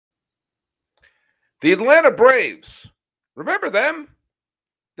The Atlanta Braves, remember them?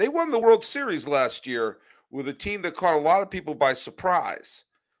 They won the World Series last year with a team that caught a lot of people by surprise.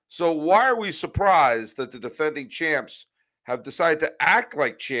 So why are we surprised that the defending champs have decided to act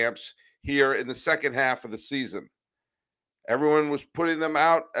like champs here in the second half of the season? Everyone was putting them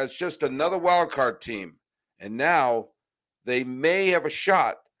out as just another wild card team, and now they may have a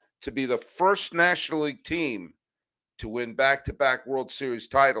shot to be the first National League team to win back-to-back World Series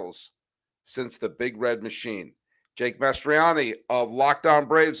titles since the Big Red Machine. Jake Mastroianni of Locked On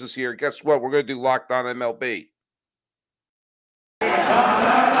Braves is here. Guess what? We're going to do Locked On MLB.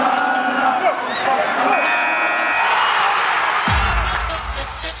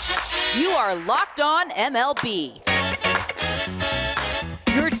 You are Locked On MLB.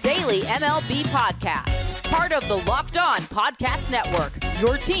 Your daily MLB podcast. Part of the Locked On Podcast Network.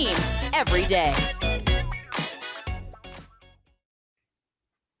 Your team every day.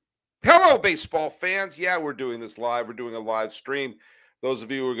 Hello, baseball fans. Yeah, we're doing this live. We're doing a live stream. Those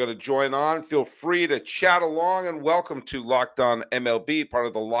of you who are going to join on, feel free to chat along, and welcome to Locked On MLB, part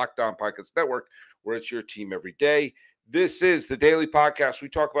of the Locked On Podcast Network, where it's your team every day. This is the daily podcast. We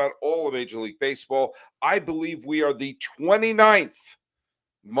talk about all of Major League Baseball. I believe we are the 29th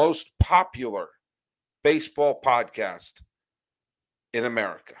most popular baseball podcast in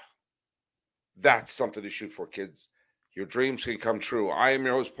America. That's something to shoot for, kids. Your dreams can come true. I am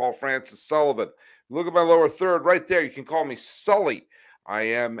your host, Paul Francis Sullivan. Look at my lower third right there. You can call me Sully. I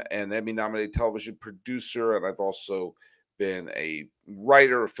am an Emmy-nominated television producer, and I've also been a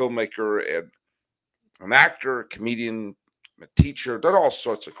writer, a filmmaker, and an actor, comedian, a teacher, done all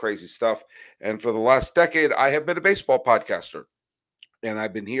sorts of crazy stuff. And for the last decade, I have been a baseball podcaster. And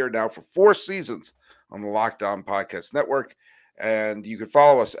I've been here now for 4 seasons on the Locked On Podcast Network. And you can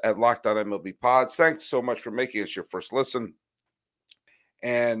follow us at Locked On MLB Pods. Thanks so much for making us your first listen.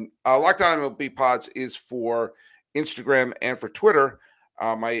 And Locked On MLB Pods is for Instagram and for Twitter.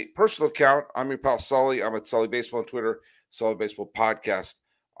 My personal account, I'm your pal Sully. I'm at Sully Baseball on Twitter, Sully Baseball Podcast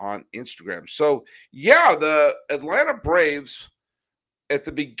on Instagram. So, yeah, the Atlanta Braves at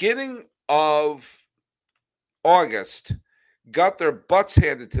the beginning of August got their butts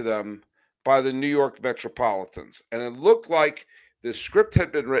handed to them by the New York Metropolitans. And it looked like the script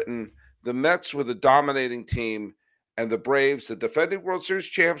had been written. The Mets were the dominating team, and the Braves, the defending World Series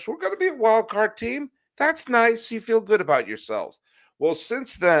champs, were going to be a wild card team. That's nice. You feel good about yourselves. Well,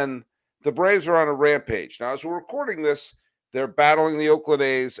 since then, the Braves are on a rampage. Now, as we're recording this, they're battling the Oakland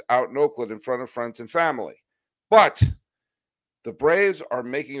A's out in Oakland in front of friends and family. But the Braves are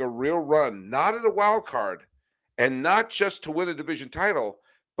making a real run, not at a wild card, and not just to win a division title,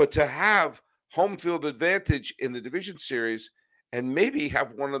 but to have home field advantage in the division series and maybe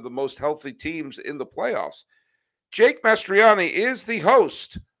have one of the most healthy teams in the playoffs. Jake Mastroianni is the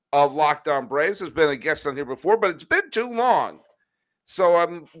host of Locked On Braves, has been a guest on here before, but it's been too long. So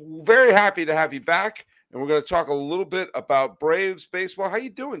I'm very happy to have you back, and we're going to talk a little bit about Braves baseball. How you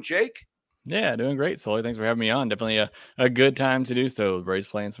doing, Jake? Yeah, doing great, Sully. Thanks for having me on. Definitely a good time to do so. The Braves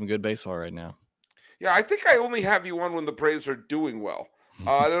playing some good baseball right now. Yeah, I think I only have you on when the Braves are doing well.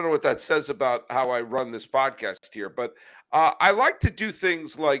 I don't know what that says about how I run this podcast here, but I like to do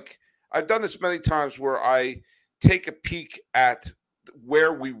things like I've done this many times where I take a peek at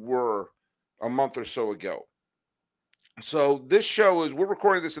where we were a month or so ago. So this show is, we're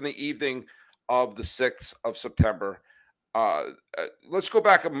recording this in the evening of the 6th of September. Let's go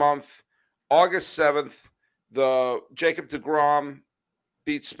back a month. August 7th, the Jacob deGrom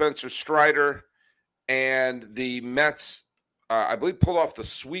beat Spencer Strider, and the Mets, I believe, pulled off the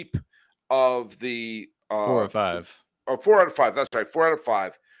sweep of the 4 out of 5. Or 4 out of 5. That's right, 4 out of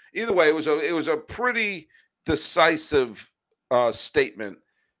 5. Either way, it was a pretty decisive statement.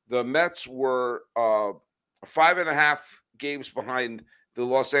 The Mets were 5.5 games behind the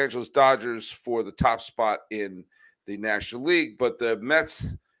Los Angeles Dodgers for the top spot in the National League, but the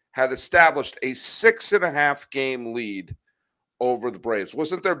Mets had established a 6.5 game lead over the Braves.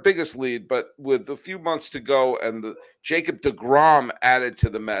 Wasn't their biggest lead, but with a few months to go and the Jacob deGrom added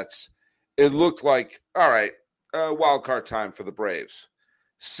to the Mets, it looked like, all right, wild card time for the Braves.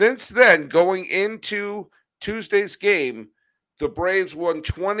 Since then, going into Tuesday's game, the Braves won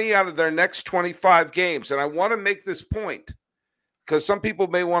 20 out of their next 25 games. And I want to make this point because some people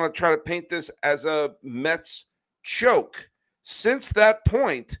may want to try to paint this as a Mets choke. Since that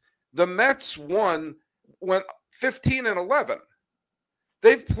point, the Mets went 15-11.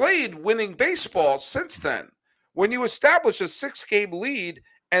 They've played winning baseball since then. When you establish a 6-game lead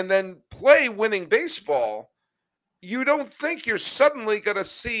and then play winning baseball, you don't think you're suddenly going to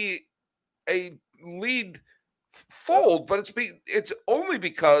see a lead fold, but it's only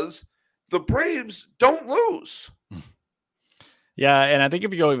because the Braves don't lose. Yeah, and I think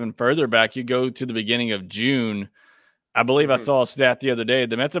if you go even further back, you go to the beginning of June. I believe I saw a stat the other day.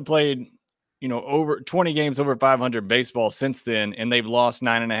 The Mets have played, over 20 games over 500 baseball since then, and they've lost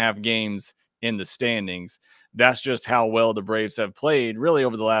 9.5 games in the standings. That's just how well the Braves have played really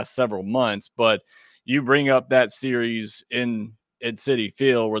over the last several months. But you bring up that series at Citi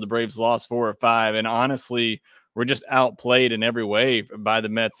Field where the Braves lost 4 or 5, and honestly, were just outplayed in every way by the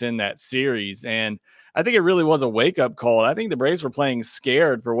Mets in that series. And I think it really was a wake-up call. I think the Braves were playing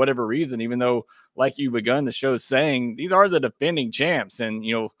scared for whatever reason, even though, like you begun the show saying, these are the defending champs. And,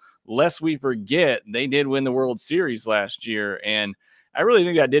 lest we forget, they did win the World Series last year. And I really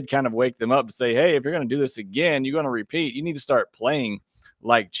think that did kind of wake them up to say, hey, if you're going to do this again, you're going to repeat, you need to start playing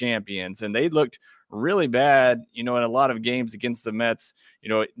like champions. And they looked really bad, in a lot of games against the Mets,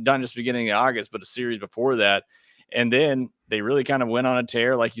 not just beginning of August, but a series before that. And then they really kind of went on a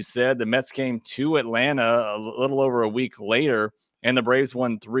tear. Like you said, the Mets came to Atlanta a little over a week later, and the Braves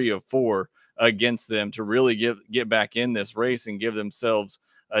won 3 of 4 against them to really get back in this race and give themselves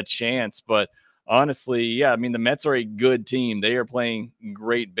a chance. But honestly, yeah, I mean, the Mets are a good team. They are playing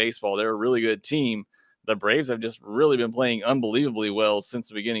great baseball. They're a really good team. The Braves have just really been playing unbelievably well since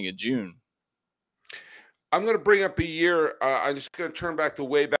the beginning of June. I'm going to bring up a year. I'm just going to turn back the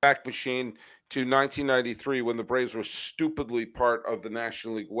Wayback Machine to 1993 when the Braves were stupidly part of the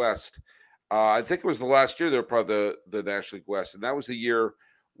National League West. I think it was the last year they were part of the National League West, and that was the year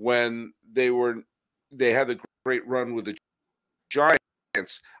when they had the great run with the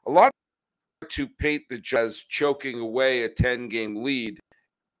Giants. A lot to paint the Giants choking away a 10-game lead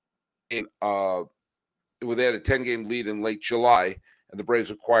in well, they had a 10-game lead in late July, and the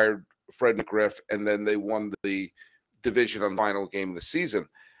Braves acquired Fred McGriff, and then they won the division on the final game of the season.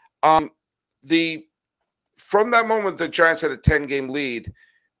 From that moment, the Giants had a 10-game lead.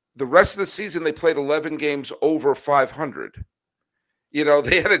 The rest of the season, they played 11 games over 500.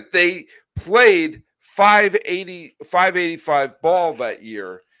 They played 585 ball that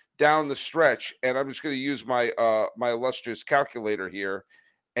year down the stretch. And I'm just going to use my my illustrious calculator here,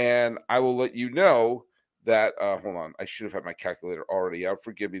 and I will let you know that. Hold on, I should have had my calculator already out.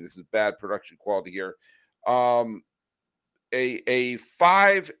 Forgive me, this is bad production quality here. A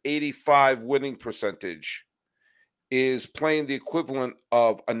 585 winning percentage is playing the equivalent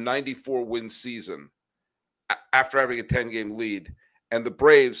of a 94 win season after having a 10-game lead. And the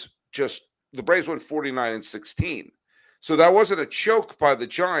Braves went 49-16. So that wasn't a choke by the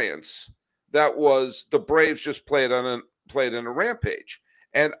Giants. That was the Braves just played in a rampage.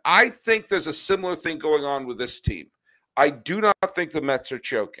 And I think there's a similar thing going on with this team. I do not think the Mets are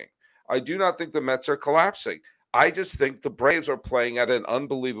choking. I do not think the Mets are collapsing. I just think the Braves are playing at an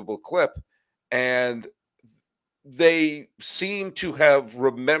unbelievable clip, and they seem to have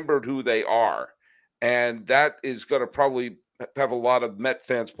remembered who they are. And that is going to probably have a lot of Met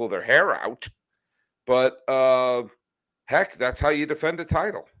fans pull their hair out. But heck, that's how you defend a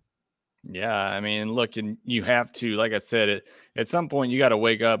title. Yeah, I mean, look, and you have to, like I said, at some point you got to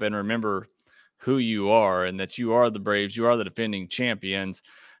wake up and remember who you are and that you are the Braves, you are the defending champions.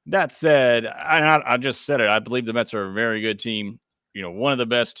 That said, I just said it. I believe the Mets are a very good team. One of the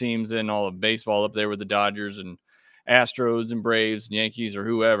best teams in all of baseball, up there with the Dodgers and Astros and Braves and Yankees or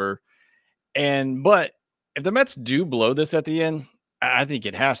whoever. But if the Mets do blow this at the end, I think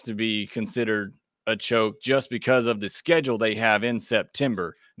it has to be considered a choke just because of the schedule they have in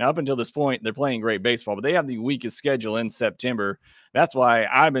September. Now, up until this point, they're playing great baseball, but they have the weakest schedule in September. That's why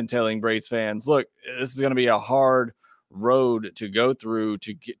I've been telling Braves fans, look, this is going to be a hard road to go through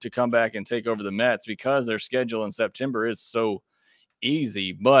to come back and take over the Mets because their schedule in September is so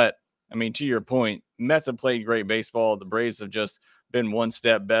easy. But I mean, to your point, Mets have played great baseball. The Braves have just been one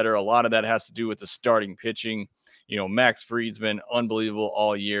step better. A lot of that has to do with the starting pitching. Max Fried's been unbelievable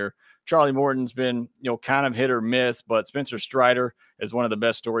all year. Charlie Morton's been, kind of hit or miss, but Spencer Strider is one of the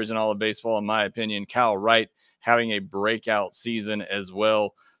best stories in all of baseball, in my opinion. Kyle Wright having a breakout season as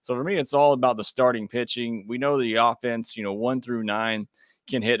well. So for me, it's all about the starting pitching. We know the offense, 1 through 9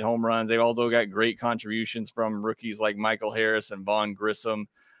 can hit home runs. They've also got great contributions from rookies like Michael Harris and Vaughn Grissom.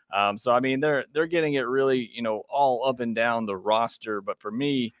 So, I mean, they're getting it really, all up and down the roster. But for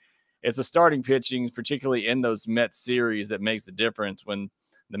me, it's the starting pitching, particularly in those Mets series, that makes the difference. When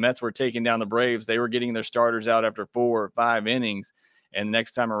the Mets were taking down the Braves, they were getting their starters out after 4 or 5 innings. And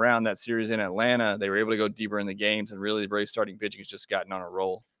next time around, that series in Atlanta, they were able to go deeper in the games. And really, the Braves starting pitching has just gotten on a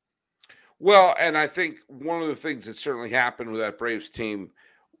roll. Well, and I think one of the things that certainly happened with that Braves team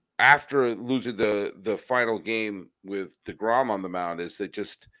after losing the final game with DeGrom on the mound is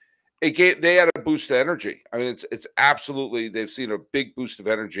they had a boost of energy. I mean, it's absolutely, they've seen a big boost of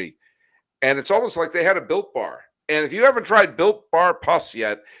energy. And it's almost like they had a Built Bar. And if you haven't tried Built Bar Puffs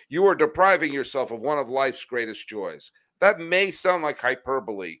yet, you are depriving yourself of one of life's greatest joys. That may sound like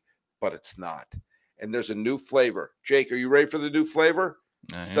hyperbole, but it's not. And there's a new flavor. Jake, are you ready for the new flavor?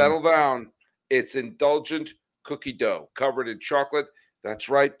 Settle down. It's indulgent cookie dough covered in chocolate. That's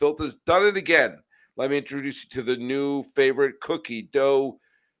right. Built has done it again. Let me introduce you to the new favorite cookie dough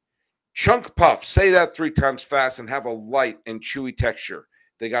chunk puff. Say that 3 times fast and have a light and chewy texture.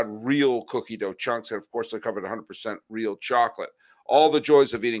 They got real cookie dough chunks, and of course, they're covered 100% real chocolate. All the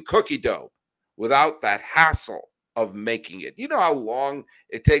joys of eating cookie dough without that hassle of making it. You know how long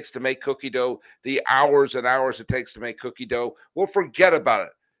it takes to make cookie dough, the hours and hours it takes to make cookie dough? Well, forget about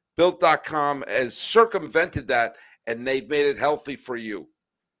it. Built.com has circumvented that, and they've made it healthy for you.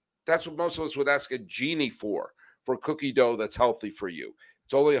 That's what most of us would ask a genie for cookie dough that's healthy for you.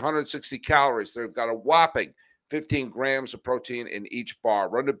 It's only 160 calories. They've got a whopping 15 grams of protein in each bar.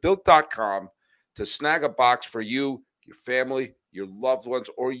 Run to Built.com to snag a box for you, your family, your loved ones,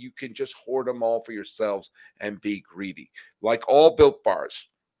 or you can just hoard them all for yourselves and be greedy. Like all Built bars,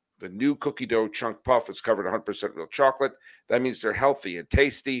 the new cookie dough chunk puff is covered 100% real chocolate. That means they're healthy and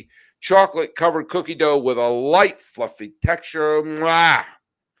tasty. Chocolate-covered cookie dough with a light, fluffy texture. Mwah!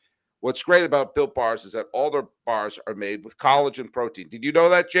 What's great about Built bars is that all their bars are made with collagen protein. Did you know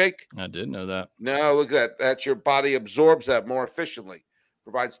that, Jake? I did know that. No, look at that. That's your body absorbs that more efficiently.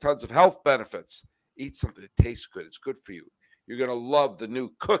 Provides tons of health benefits. Eat something that tastes good. It's good for you. You're going to love the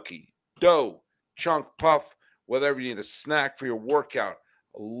new cookie dough chunk puff, whether you need a snack for your workout,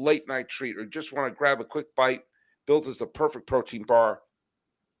 a late night treat, or just want to grab a quick bite. Built is the perfect protein bar.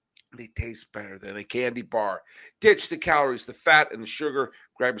 They taste better than a candy bar. Ditch the calories, the fat, and the sugar.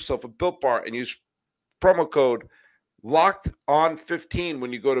 Grab yourself a Built bar and use promo code LOCKEDON15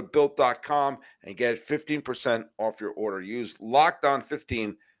 when you go to Built.com and get 15% off your order. Use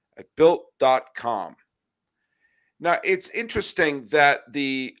LOCKEDON15 at Built.com. Now, it's interesting that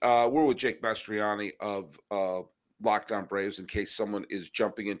we're with Jake Mastroianni of Locked On Braves, in case someone is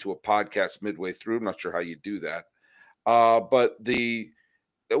jumping into a podcast midway through. I'm not sure how you do that. But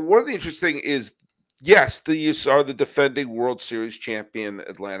one of the interesting is, yes, these are the defending World Series champion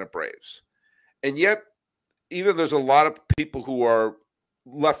Atlanta Braves. And yet, even there's a lot of people who are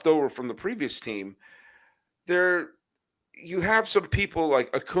left over from the previous team, you have some people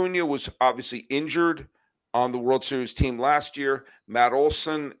like Acuna was obviously injured on the World Series team last year. Matt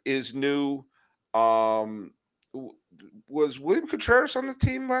Olson is new. Was William Contreras on the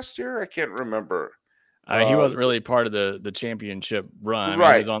team last year? I can't remember. He wasn't really part of the championship run.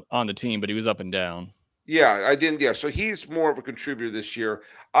 Right. He was on the team, but he was up and down. Yeah, I didn't. Yeah, so he's more of a contributor this year.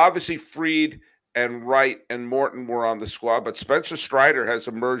 Obviously, Fried and Wright and Morton were on the squad, but Spencer Strider has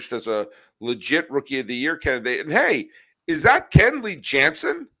emerged as a legit Rookie of the Year candidate. And hey, is that Kenley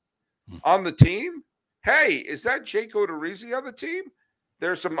Jansen on the team? Hey, is that Jake Odorizzi on the team?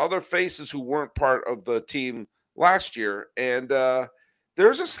 There's some other faces who weren't part of the team last year, and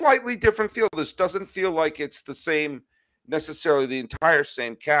there's a slightly different feel. This doesn't feel like it's the same, necessarily the entire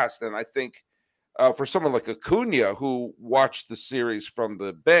same cast. And I think for someone like Acuna, who watched the series from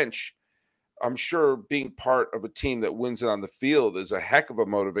the bench, I'm sure being part of a team that wins it on the field is a heck of a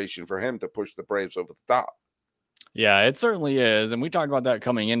motivation for him to push the Braves over the top. Yeah, it certainly is. And we talked about that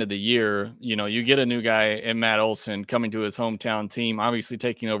coming into the year. You know, you get a new guy in Matt Olson coming to his hometown team, obviously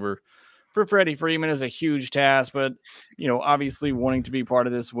taking over for Freddie Freeman is a huge task, but, you know, obviously wanting to be part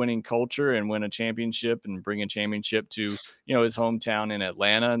of this winning culture and win a championship and bring a championship to, you know, his hometown in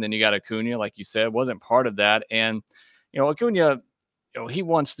Atlanta. And then you got Acuna, like you said, wasn't part of that. And, you know, Acuna, you know, he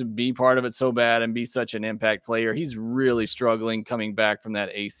wants to be part of it so bad and be such an impact player. He's really struggling coming back from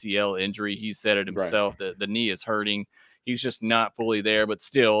that ACL injury. He said it himself, that the knee is hurting. He's just not fully there, but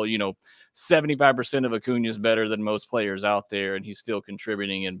still, you know, 75% of Acuna is better than most players out there, and he's still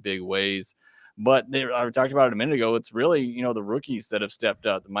contributing in big ways. But I talked about it a minute ago. It's really, you know, the rookies that have stepped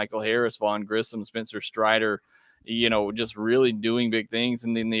up. Michael Harris, Vaughn Grissom, Spencer Strider, you know, just really doing big things.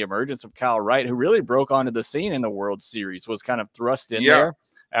 And then the emergence of Kyle Wright, who really broke onto the scene in the World Series, was kind of thrust in there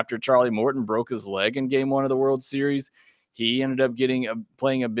after Charlie Morton broke his leg in Game 1 of the World Series. He ended up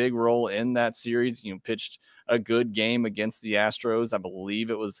playing a big role in that series. You know, pitched a good game against the Astros. I believe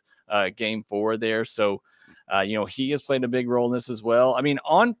it was Game 4 there. So, you know, he has played a big role in this as well. I mean,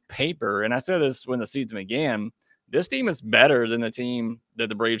 on paper, and I said this when the season began, this team is better than the team that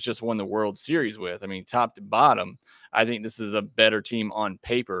the Braves just won the World Series with. I mean, top to bottom, I think this is a better team on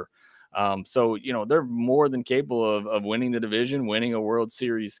paper. So, you know, they're more than capable of winning the division, winning a World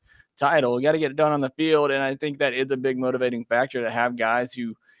Series title. You got to get it done on the field. And I think that is a big motivating factor to have guys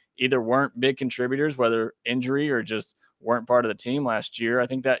who either weren't big contributors, whether injury or just weren't part of the team last year. I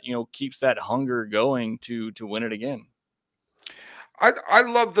think that, keeps that hunger going to win it again. I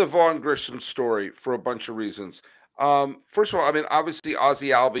love the Vaughn Grissom story for a bunch of reasons. First of all, I mean, obviously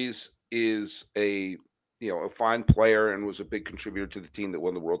Ozzy Albies is a fine player and was a big contributor to the team that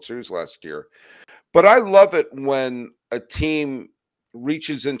won the World Series last year. But I love it when a team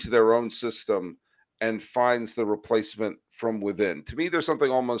reaches into their own system and finds the replacement from within. To me, there's something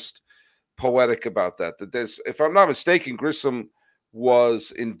almost poetic about that. That there's, if I'm not mistaken, Grissom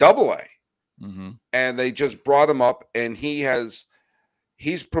was in AA, and they just brought him up, and he's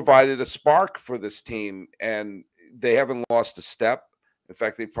provided a spark for this team, and they haven't lost a step. In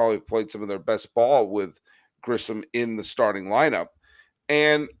fact, they've probably played some of their best ball with Grissom in the starting lineup.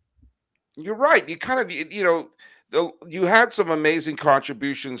 And you're right. You kind of, you had some amazing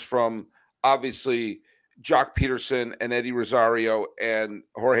contributions from obviously Jock Peterson and Eddie Rosario and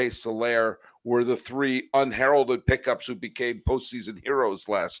Jorge Soler were the three unheralded pickups who became postseason heroes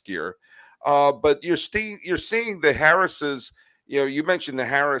last year. But you're seeing the Harrises. You mentioned the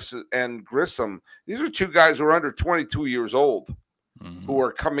Harris and Grissom. These are two guys who are under 22 years old, who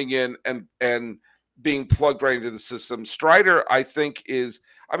are coming in and being plugged right into the system. Strider, I think,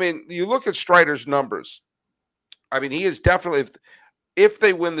 you look at Strider's numbers. I mean, he is definitely, if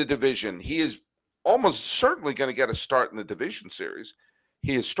they win the division, he is almost certainly going to get a start in the division series.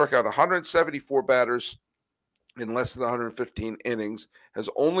 He has struck out 174 batters in less than 115 innings, has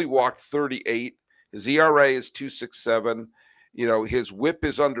only walked 38. His ERA is 2.67. His whip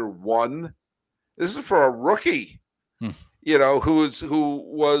is under 1. This is for a rookie, who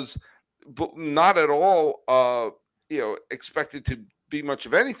was not at all, expected to be much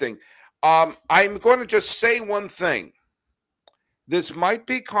of anything. I'm going to just say one thing. This might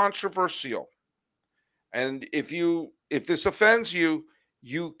be controversial, and if this offends you,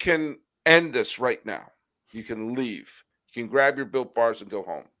 you can end this right now. You can leave. You can grab your Built Bars and go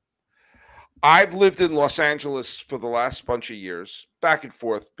home. I've lived in Los Angeles for the last bunch of years, back and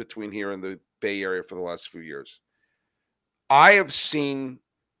forth between here and the Bay Area for the last few years. I have seen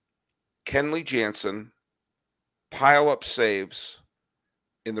Kenley Jansen pile up saves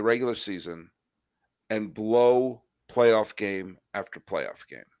in the regular season and blow playoff game after playoff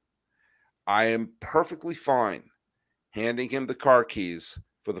game. I am perfectly fine handing him the car keys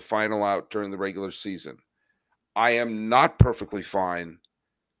for the final out during the regular season. I am not perfectly fine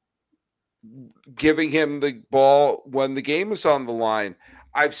giving him the ball when the game is on the line.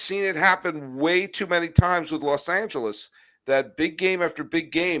 I've seen it happen way too many times with Los Angeles, that big game after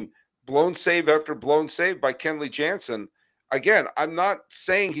big game, blown save after blown save by Kenley Jansen. Again, I'm not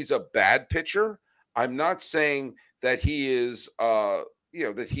saying he's a bad pitcher. I'm not saying that he is,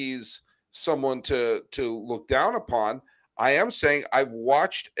 that he's someone to look down upon. I am saying I've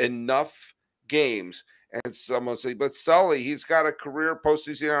watched enough games. And someone say, but Sully, he's got a career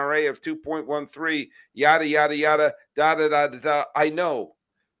postseason ERA of 2.13, yada, yada, yada, da, da, da, da, da. I know,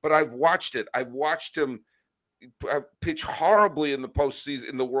 but I've watched it. I've watched him pitch horribly in the postseason,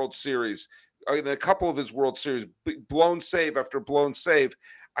 in the World Series, in a couple of his World Series, blown save after blown save.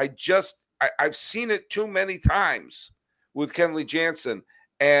 I've seen it too many times with Kenley Jansen.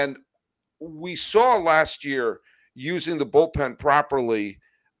 And we saw last year, using the bullpen properly,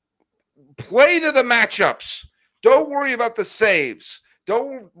 play to the matchups. Don't worry about the saves.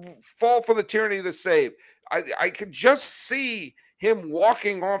 Don't fall for the tyranny of the save. I could just see him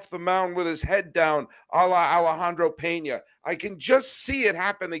walking off the mound with his head down, a la Alejandro Pena. I can just see it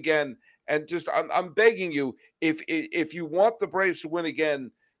happen again. And I'm begging you, if you want the Braves to win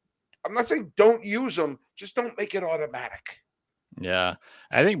again, I'm not saying don't use them, just don't make it automatic. Yeah,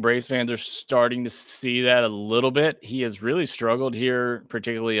 I think Braves fans are starting to see that a little bit. He has really struggled here,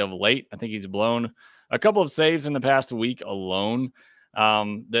 particularly of late. I think he's blown a couple of saves in the past week alone.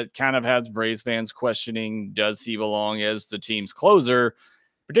 That kind of has Braves fans questioning, does he belong as the team's closer,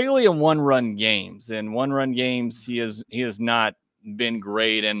 particularly in one-run games. In one-run games, he has not been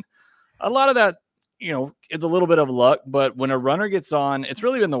great. And a lot of that, it's a little bit of luck. But when a runner gets on, it's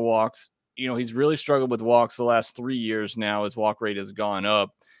really been the walks. He's really struggled with walks the last 3 years now. His walk rate has gone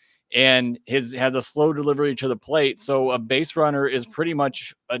up, and has a slow delivery to the plate. So a base runner is pretty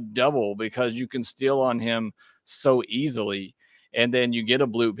much a double because you can steal on him so easily. And then you get a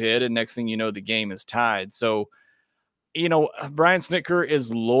bloop hit, and next thing you know, the game is tied. So, Brian Snitker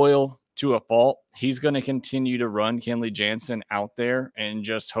is loyal to a fault. He's going to continue to run Kenley Jansen out there and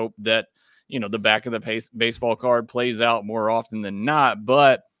just hope that, the back of the baseball card plays out more often than not.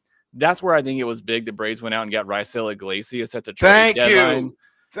 But that's where I think it was big. The Braves went out and got Raisel Iglesias at the trade deadline.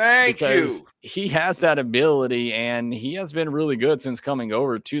 Thank you. He has that ability, and he has been really good since coming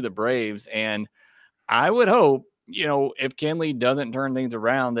over to the Braves. And I would hope, if Kenley doesn't turn things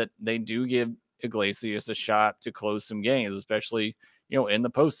around, that they do give Iglesias a shot to close some games, especially, in the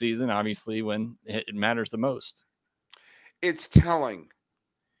postseason, obviously, when it matters the most. It's telling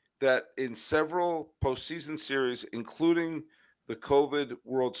that in several postseason series, including the COVID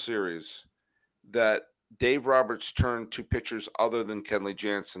World Series, that Dave Roberts turned to pitchers other than Kenley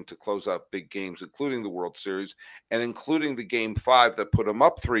Jansen to close out big games, including the World Series and including the Game 5 that put him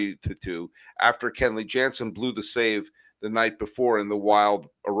up 3-2 after Kenley Jansen blew the save the night before in the wild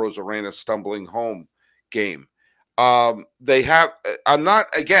Arozarena stumbling home game. I'm not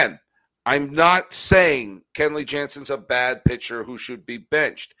saying Kenley Jansen's a bad pitcher who should be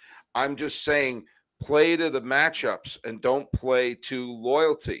benched. I'm just saying play to the matchups and don't play to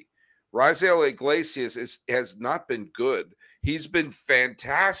loyalty. Raisel Iglesias has not been good. He's been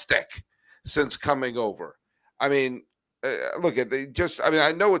fantastic since coming over. I mean, look at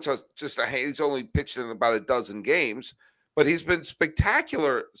I know he's only pitched in about a dozen games, but he's been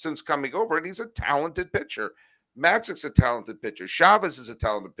spectacular since coming over, and he's a talented pitcher. Matzik's a talented pitcher. Chavez is a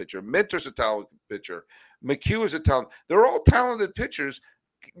talented pitcher. Minter's a talented pitcher. McHugh is a talent. They're all talented pitchers.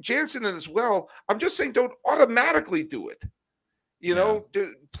 Jansen as well. I'm just saying, don't automatically do it.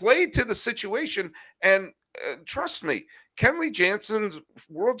 Play to the situation. And trust me, Kenley Jansen's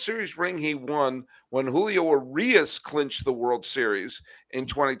World Series ring he won when Julio Urias clinched the World Series in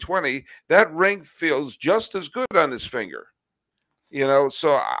 2020, that ring feels just as good on his finger.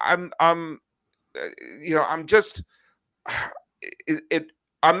 So I'm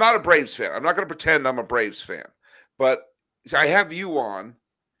not a Braves fan. I'm not going to pretend I'm a Braves fan, but I have you on,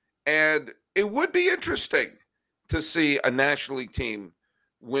 and it would be interesting to see a National League team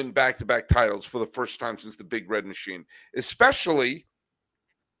win back-to-back titles for the first time since the Big Red Machine, especially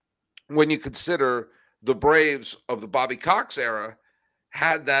when you consider the Braves of the Bobby Cox era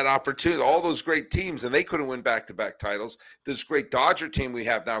had that opportunity, all those great teams, and they couldn't win back-to-back titles. This great Dodger team we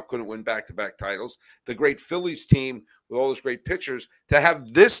have now couldn't win back-to-back titles. The great Phillies team with all those great pitchers, to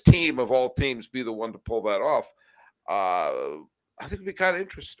have this team of all teams be the one to pull that off, I think it'd be kind of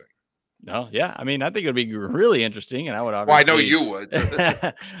interesting. No, yeah. I mean, I think it would be really interesting, and I would obviously. Well, I know you would.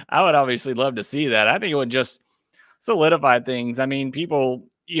 I would obviously love to see that. I think it would just solidify things. I mean, people,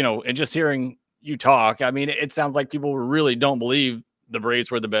 and just hearing you talk, I mean, it sounds like people really don't believe the Braves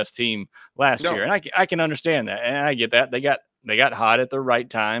were the best team last year, and I can understand that, and I get that. They got hot at the right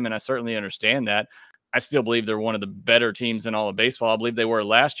time, and I certainly understand that. I still believe they're one of the better teams in all of baseball. I believe they were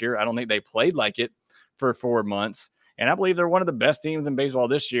last year. I don't think they played like it for 4 months. And I believe they're one of the best teams in baseball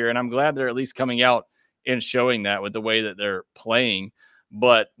this year. And I'm glad they're at least coming out and showing that with the way that they're playing.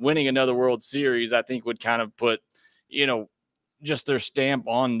 But winning another World Series, I think, would kind of put, just their stamp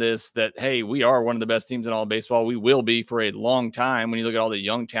on this that, hey, we are one of the best teams in all of baseball. We will be for a long time when you look at all the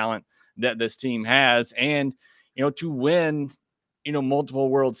young talent that this team has. And, to win, multiple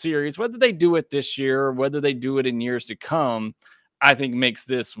World Series, whether they do it this year or whether they do it in years to come, I think makes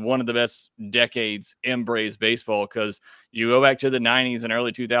this one of the best decades in Braves baseball, because you go back to the 90s and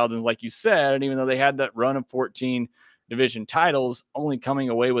early 2000s, like you said, and even though they had that run of 14 division titles, only coming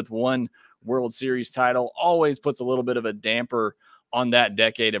away with one World Series title always puts a little bit of a damper on that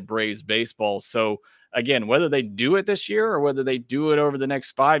decade of Braves baseball. So again, whether they do it this year or whether they do it over the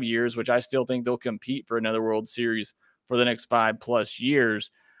next 5 years, which I still think they'll compete for another World Series for the next 5+ years,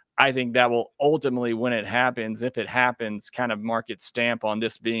 I think that will ultimately, when it happens, if it happens, kind of mark its stamp on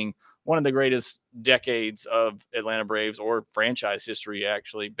this being one of the greatest decades of Atlanta Braves or franchise history,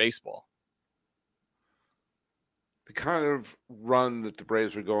 actually, baseball. The kind of run that the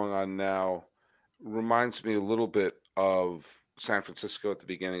Braves are going on now reminds me a little bit of San Francisco at the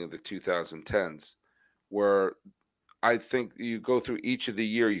beginning of the 2010s, where I think you go through each of the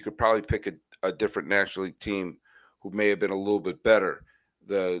year, you could probably pick a different National League team who may have been a little bit better.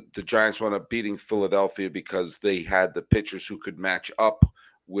 The Giants wound up beating Philadelphia because they had the pitchers who could match up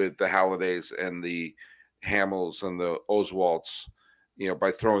with the Hallidays and the Hamels and the Oswalts,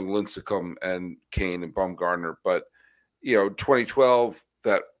 by throwing Lincecum and Kane and Bumgarner. But, 2012,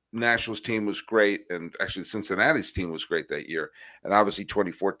 that Nationals team was great, and actually Cincinnati's team was great that year. And obviously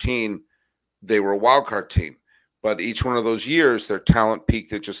 2014, they were a wild card team. But each one of those years, their talent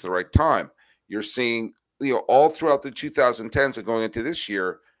peaked at just the right time. You're seeing all throughout the 2010s and going into this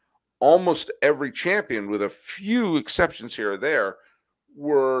year, almost every champion, with a few exceptions here or there,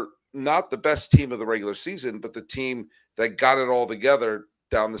 were not the best team of the regular season, but the team that got it all together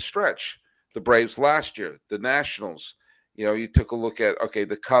down the stretch. The Braves last year, the Nationals, you took a look at,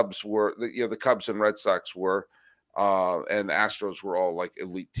 the Cubs were, the Cubs and Red Sox were, and the Astros were all like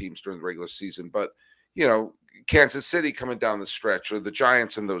elite teams during the regular season. But, Kansas City coming down the stretch, or the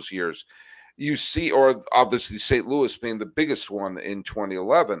Giants in those years. you see, or obviously St. Louis being the biggest one in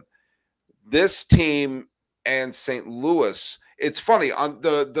 2011. This team and St. Louis, it's funny, on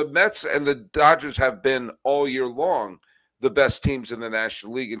the Mets and the Dodgers have been all year long the best teams in the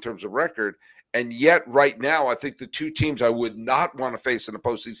National League in terms of record. And yet, right now, I think the two teams I would not want to face in a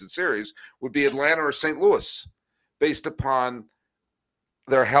postseason series would be Atlanta or St. Louis, based upon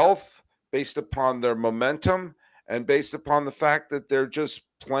their health, based upon their momentum, and based upon the fact that they're just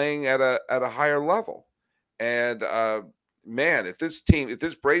playing at a higher level. And man, if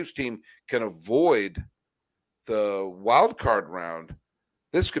this Braves team can avoid the wild card round,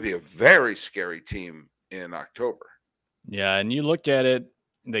 this could be a very scary team in October. Yeah, and you look at it,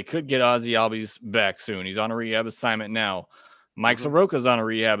 they could get Ozzy Albies back soon. He's on a rehab assignment now. Mike Soroka's on a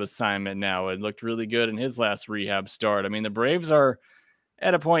rehab assignment now. It looked really good in his last rehab start. I mean, the Braves are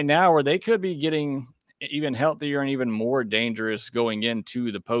at a point now where they could be getting even healthier and even more dangerous going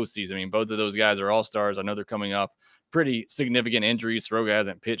into the postseason. I mean, both of those guys are all-stars. I know they're coming off pretty significant injuries. Soroka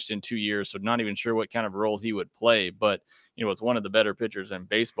hasn't pitched in 2 years, so not even sure what kind of role he would play. But, you know, it's one of the better pitchers in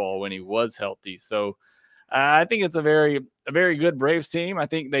baseball when he was healthy. So I think it's a very good Braves team. I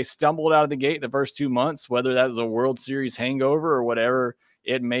think they stumbled out of the gate the first 2 months, whether that was a World Series hangover or whatever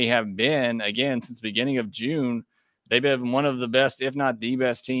it may have been. Again, since the beginning of June, they've been one of the best, if not the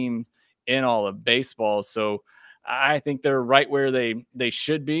best team in all of baseball. So I think they're right where they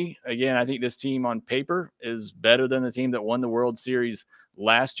should be. Again, I think this team on paper is better than the team that won the World Series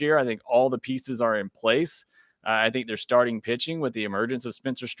last year. I think all the pieces are in place. I think they're starting pitching with the emergence of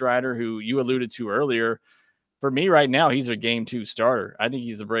Spencer Strider, who you alluded to earlier. For me right now, he's a game 2 starter. I think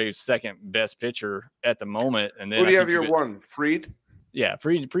he's the Braves' second best pitcher at the moment. And then who do you have your one? Fried? Yeah,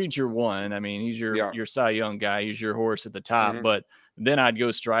 Fried's your one. I mean, he's your Cy Young guy. He's your horse at the top. But then I'd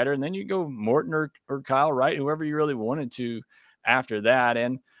go Strider, and then you go Morton or Kyle Wright, whoever you really wanted to after that.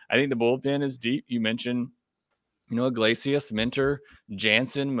 And I think the bullpen is deep. You mentioned, you know, Iglesias, Minter,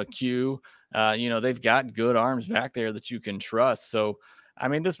 Jansen, McHugh. You know, they've got good arms back there that you can trust. So, I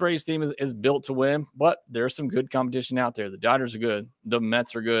mean, this Braves team is built to win, but there's some good competition out there. The Dodgers are good. The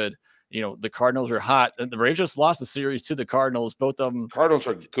Mets are good. You know, the Cardinals are hot. The Braves just lost a series to the Cardinals. Both of them. Cardinals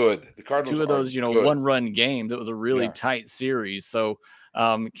are good. The Cardinals 2 of those, you know, good. one-run games. It was a really tight series. So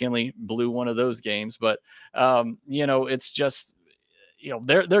Kenley blew one of those games. But, you know, it's just, you know,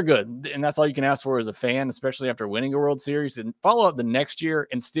 they're good. And that's all you can ask for as a fan, especially after winning a World Series, and follow up the next year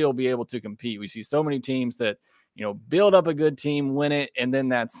and still be able to compete. We see so many teams that, you know, build up a good team, win it, and then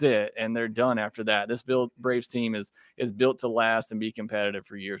that's it, and they're done after that. This Braves team is built to last and be competitive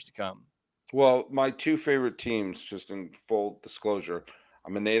for years to come. Well, my 2 favorite teams, just in full disclosure,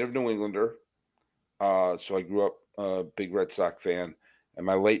 I'm a native New Englander, so I grew up a big Red Sox fan, and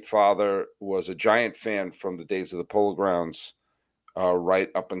my late father was a Giant fan from the days of the Polo Grounds, right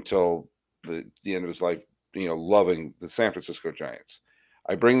up until the end of his life, you know, loving the San Francisco Giants.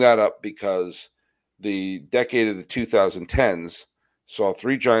 I bring that up because the decade of the 2010s saw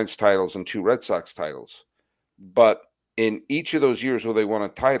 3 Giants titles and 2 Red Sox titles. But in each of those years where they won a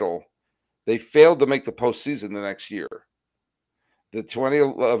title, they failed to make the postseason the next year. The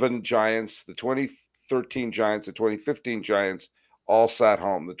 2011 Giants, the 2013 Giants, the 2015 Giants all sat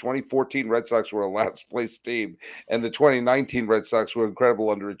home. The 2014 Red Sox were a last place team, and the 2019 Red Sox were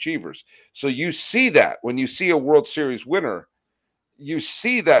incredible underachievers. So you see that when you see a World Series winner, you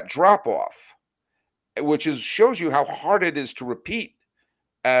see that drop off, which shows you how hard it is to repeat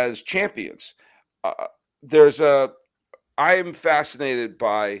as champions. I am fascinated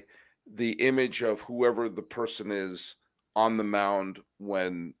by the image of whoever the person is on the mound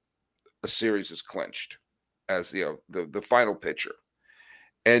when a series is clinched as the final pitcher.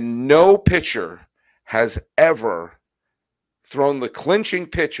 And no pitcher has ever thrown the clinching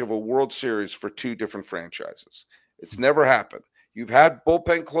pitch of a World Series for 2 different franchises. It's never happened. You've had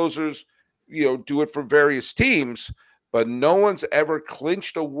bullpen closers, you know, do it for various teams, but no one's ever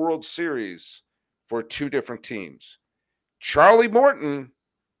clinched a World Series for 2 different teams. Charlie Morton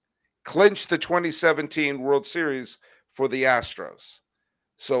clinched the 2017 World Series for the Astros.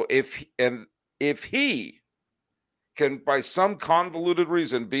 So if he can, by some convoluted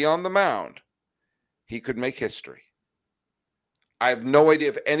reason, be on the mound, he could make history. I have no idea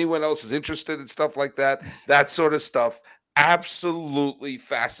if anyone else is interested in stuff like that. That sort of stuff absolutely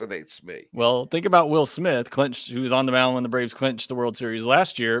fascinates me. Well, think about Will Smith, who was on the mound when the Braves clinched the World Series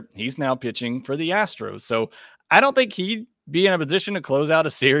last year. He's now pitching for the Astros. So I don't think he'd be in a position to close out a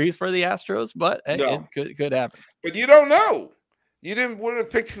series for the Astros, but it could happen. But you don't know. You would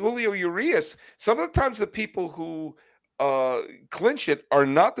have picked Julio Urias. Some of the times the people who clinch it are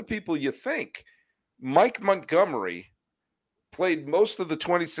not the people you think. Mike Montgomery played most of the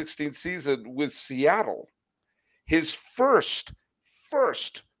 2016 season with Seattle. His first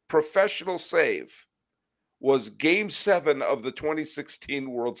professional save was Game 7 of the 2016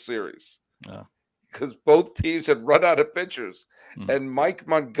 World Series. Because both teams had run out of pitchers. And Mike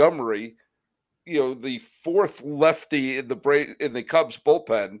Montgomery, the fourth lefty in the Cubs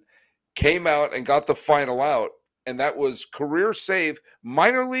bullpen, came out and got the final out. And that was career save,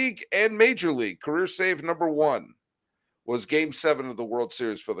 minor league and major league. Career save number 1 was Game 7 of the World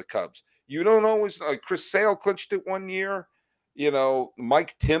Series for the Cubs. You don't always Chris Sale clinched it one year.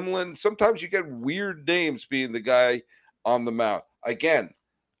 Mike Timlin. Sometimes you get weird names being the guy on the mound. Again,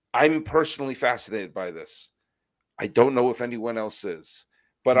 I'm personally fascinated by this. I don't know if anyone else is,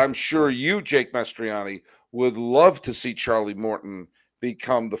 but I'm sure you, Jake Mastroianni, would love to see Charlie Morton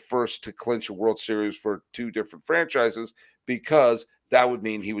become the first to clinch a World Series for 2 different franchises, because that would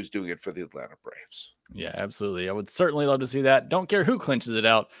mean he was doing it for the Atlanta Braves. Yeah, absolutely. I would certainly love to see that. Don't care who clinches it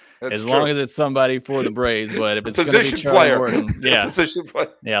out, That's long true. as it's somebody for the Braves. But if it's going to Position be Charlie player. Morton, yeah, Position player.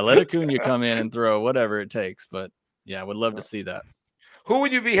 yeah, let Acuna come in and throw whatever it takes. But yeah, I would love to see that. Who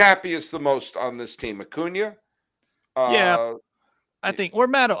would you be happiest the most on this team? Acuna? Yeah, I think, or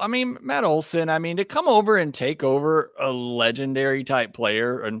Matt Olson. I mean, to come over and take over a legendary type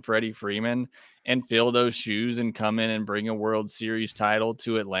player and Freddie Freeman and fill those shoes and come in and bring a World Series title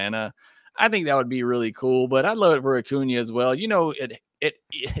to Atlanta, I think that would be really cool. But I'd love it for Acuna as well. It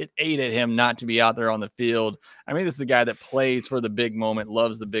ate at him not to be out there on the field. I mean, this is a guy that plays for the big moment,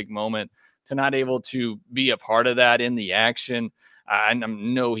 loves the big moment. To not able to be a part of that in the action, I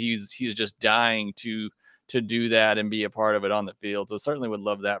know he's just dying to do that and be a part of it on the field. So certainly would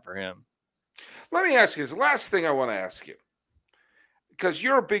love that for him. Let me ask you this last thing I want to ask you, because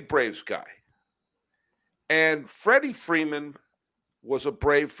you're a big Braves guy. And Freddie Freeman was a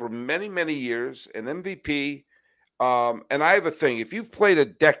Brave for many, many years, an MVP. And I have a thing. If you've played a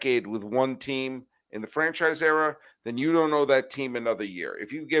decade with one team in the franchise era, then you don't know that team another year.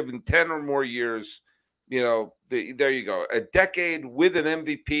 If you've given 10 or more years, there you go. A decade with an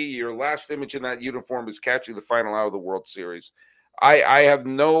MVP, your last image in that uniform is catching the final out of the World Series. I have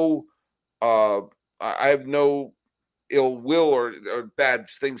no ill will or bad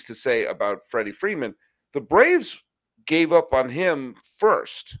things to say about Freddie Freeman. The Braves gave up on him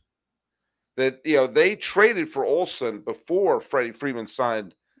first. That they traded for Olson before Freddie Freeman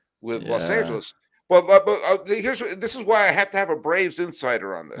signed with Los Angeles. But this is why I have to have a Braves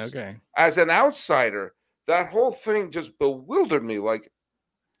insider on this. Okay. As an outsider, that whole thing just bewildered me. Like,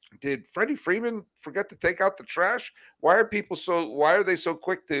 did Freddie Freeman forget to take out the trash? Why are they so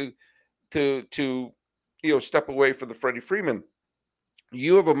quick to step away from the Freddie Freeman?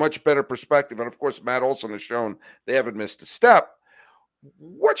 You have a much better perspective, and of course, Matt Olson has shown they haven't missed a step.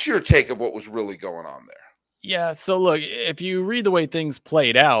 What's your take of what was really going on there? Yeah, so look, if you read the way things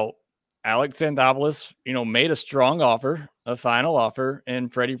played out, Alex Anthopoulos, made a strong offer, a final offer,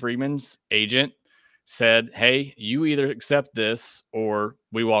 and Freddie Freeman's agent said, hey, you either accept this or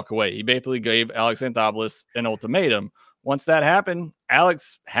we walk away. He basically gave Alex Anthopoulos an ultimatum. Once that happened,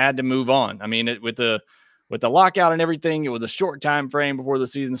 Alex had to move on. I mean, with the lockout and everything, it was a short time frame before the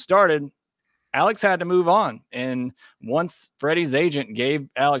season started. Alex had to move on. And once Freddie's agent gave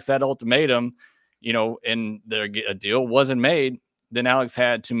Alex that ultimatum, and a deal wasn't made, then Alex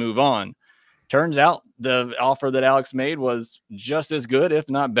had to move on. Turns out the offer that Alex made was just as good, if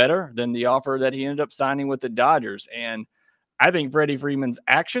not better, than the offer that he ended up signing with the Dodgers. And I think Freddie Freeman's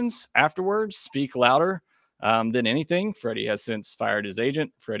actions afterwards speak louder than anything. Freddie has since fired his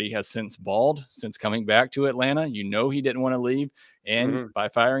agent. Freddie has since balled since coming back to Atlanta. He didn't want to leave. And by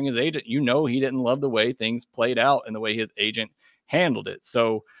firing his agent, he didn't love the way things played out and the way his agent handled it.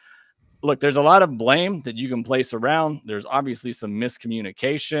 So, look, there's a lot of blame that you can place around. There's obviously some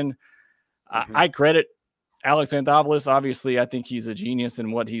miscommunication. I credit Alex Anthopoulos. Obviously, I think he's a genius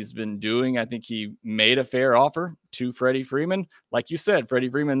in what he's been doing. I think he made a fair offer to Freddie Freeman. Like you said, Freddie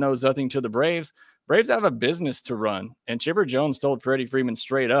Freeman knows nothing to the Braves. Braves have a business to run. And Chipper Jones told Freddie Freeman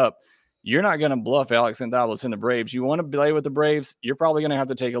straight up, you're not going to bluff Alex Anthopoulos in the Braves. You want to play with the Braves, you're probably going to have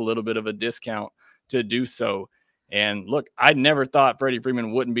to take a little bit of a discount to do so. And look, I never thought Freddie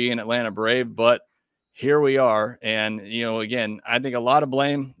Freeman wouldn't be an Atlanta Brave, but here we are. And, again, I think a lot of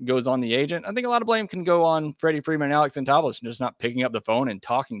blame goes on the agent. I think a lot of blame can go on Freddie Freeman and Alex Anthopoulos just not picking up the phone and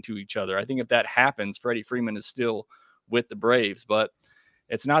talking to each other. I think if that happens, Freddie Freeman is still with the Braves, but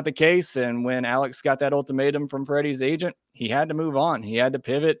it's not the case. And when Alex got that ultimatum from Freddie's agent, he had to move on. He had to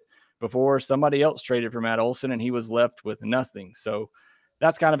pivot before somebody else traded for Matt Olson, and he was left with nothing. So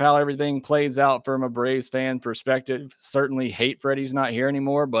that's kind of how everything plays out from a Braves fan perspective. Certainly hate Freddie's not here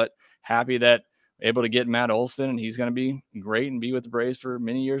anymore, but happy that able to get Matt Olson, and he's going to be great and be with the Braves for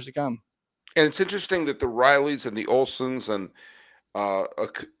many years to come. And it's interesting that the Rileys and the Olsons and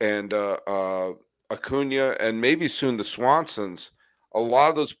Acuna and maybe soon the Swansons, a lot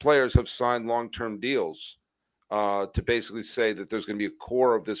of those players have signed long-term deals to basically say that there's going to be a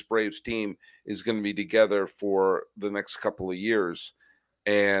core of this Braves team is going to be together for the next couple of years.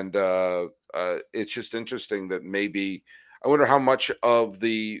 And it's just interesting that maybe I wonder how much of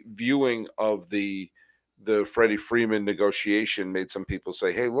the viewing of the Freddie Freeman negotiation made some people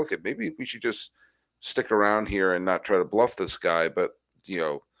say, hey, look, maybe we should just stick around here and not try to bluff this guy, but,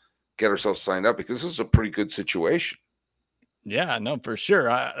 get ourselves signed up because this is a pretty good situation. Yeah, no, for sure.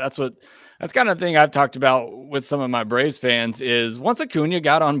 That's kind of the thing I've talked about with some of my Braves fans is once Acuna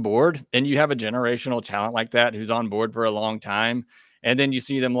got on board and you have a generational talent like that who's on board for a long time, and then you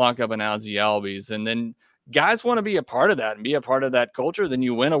see them lock up an Ozzie Albies, and then guys want to be a part of that and be a part of that culture, then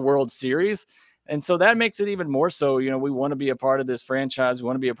you win a World Series. And so that makes it even more so, we want to be a part of this franchise. We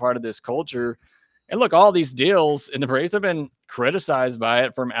want to be a part of this culture. And look, all these deals, and the Braves have been criticized by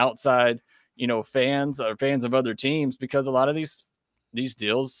it from outside, fans or fans of other teams, because a lot of these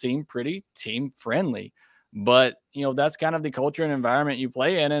deals seem pretty team friendly. But, that's kind of the culture and environment you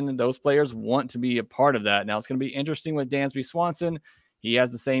play in, and those players want to be a part of that. Now, it's going to be interesting with Dansby Swanson. He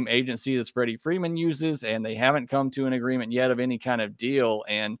has the same agency as Freddie Freeman uses, and they haven't come to an agreement yet of any kind of deal.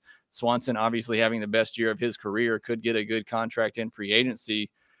 And Swanson, obviously having the best year of his career, could get a good contract in free agency.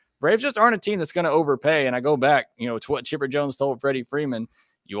 Braves just aren't a team that's going to overpay. And I go back, to what Chipper Jones told Freddie Freeman.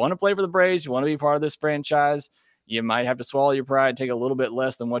 You want to play for the Braves, you want to be part of this franchise, you might have to swallow your pride, take a little bit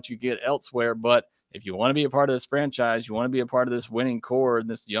less than what you get elsewhere. But if you want to be a part of this franchise, you want to be a part of this winning core,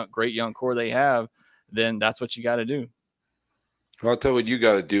 this great young core they have, then that's what you got to do. Well, I'll tell you what you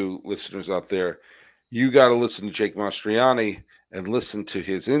got to do, listeners out there. You got to listen to Jake Mastroianni and listen to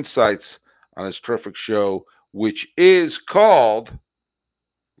his insights on his terrific show, which is called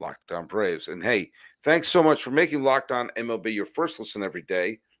Locked On Braves. And hey, thanks so much for making Locked On MLB your first listen every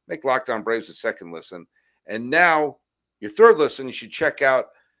day. Make Locked On Braves a second listen. And now your third listen, you should check out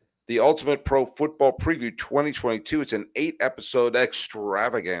the Ultimate Pro Football Preview 2022. It's an 8-episode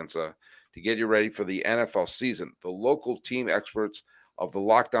extravaganza to get you ready for the NFL season. The local team experts of the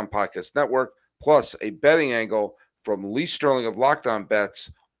Locked On Podcast Network, plus a betting angle from Lee Sterling of Locked On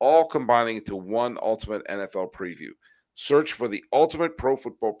Bets, all combining into one ultimate NFL preview. Search for the Ultimate Pro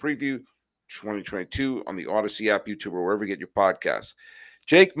Football Preview 2022 on the Odyssey app, YouTube, or wherever you get your podcasts.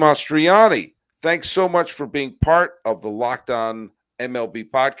 Jake Mastroianni, thanks so much for being part of the Locked On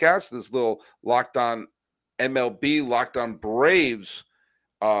MLB podcast, this little Locked On MLB, Locked On Braves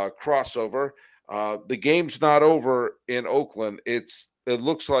crossover. The game's not over in Oakland. It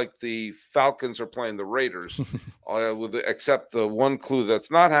looks like the Falcons are playing the Raiders, except the one clue that's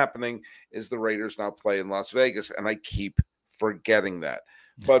not happening is the Raiders now play in Las Vegas, and I keep forgetting that.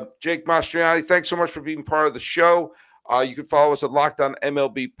 But Jake Mastroianni, thanks so much for being part of the show. You can follow us at Locked On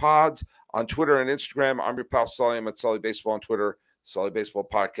MLB Pods on Twitter and Instagram. I'm your pal Sully. I'm at Sully Baseball on Twitter, Sully Baseball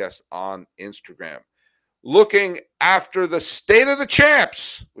Podcast on Instagram. Looking after the state of the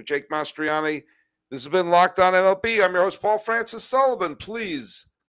champs with Jake Mastroianni. This has been Locked On MLB. I'm your host, Paul Francis Sullivan. Please